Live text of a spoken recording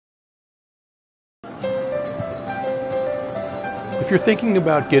you're thinking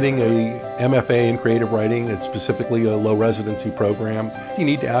about getting a MFA in creative writing, and specifically a low residency program, you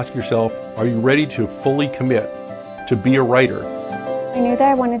need to ask yourself, are you ready to fully commit to be a writer? I knew that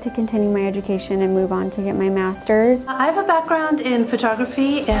I wanted to continue my education and move on to get my master's. I have a background in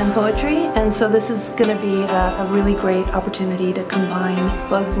photography and poetry, and so this is going to be a really great opportunity to combine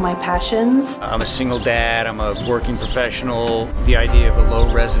both of my passions. I'm a single dad, I'm a working professional. The idea of a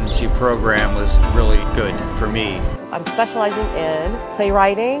low residency program was really good for me. I'm specializing in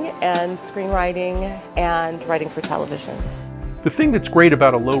playwriting and screenwriting and writing for television. The thing that's great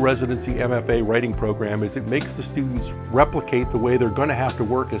about a low residency MFA writing program is it makes the students replicate the way they're going to have to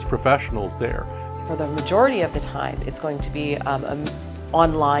work as professionals there. For the majority of the time, it's going to be an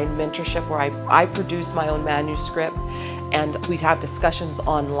online mentorship where I produce my own manuscript and we have discussions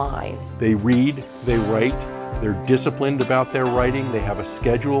online. They read, they write, they're disciplined about their writing, they have a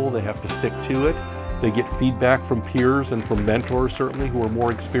schedule, they have to stick to it. They get feedback from peers and from mentors, certainly, who are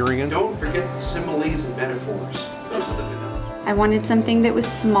more experienced. Don't forget the similes and metaphors. Those are the good ones. I wanted something that was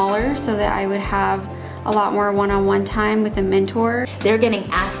smaller so that I would have a lot more one-on-one time with a mentor. They're getting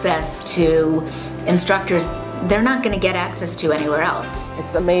access to instructors they're not going to get access to anywhere else.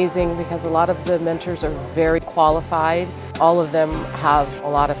 It's amazing because a lot of the mentors are very qualified. All of them have a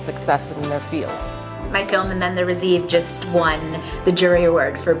lot of success in their fields. My film And Then There Was Eve just won the jury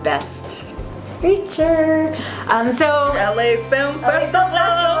award for Best Feature. LA Film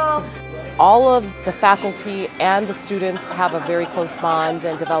Festival. All of the faculty and the students have a very close bond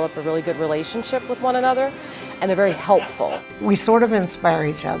and develop a really good relationship with one another, and they're very helpful. We sort of inspire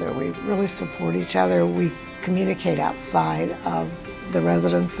each other. We really support each other. We communicate outside of the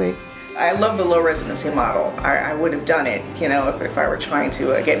residency. I love the low residency model. I would have done it, you know, if I were trying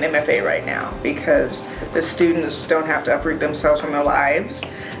to get an MFA right now, because the students don't have to uproot themselves from their lives.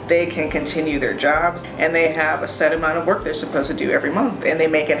 They can continue their jobs, and they have a set amount of work they're supposed to do every month, and they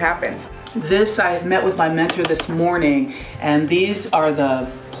make it happen. I met with my mentor this morning, and these are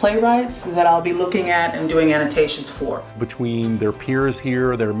the playwrights that I'll be looking at and doing annotations for. Between their peers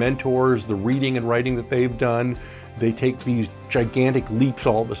here, their mentors, the reading and writing that they've done, they take these gigantic leaps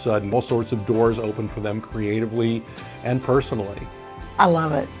all of a sudden. All sorts of doors open for them creatively and personally. I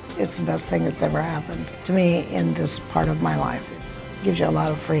love it. It's the best thing that's ever happened to me in this part of my life. It gives you a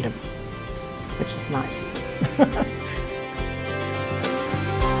lot of freedom, which is nice.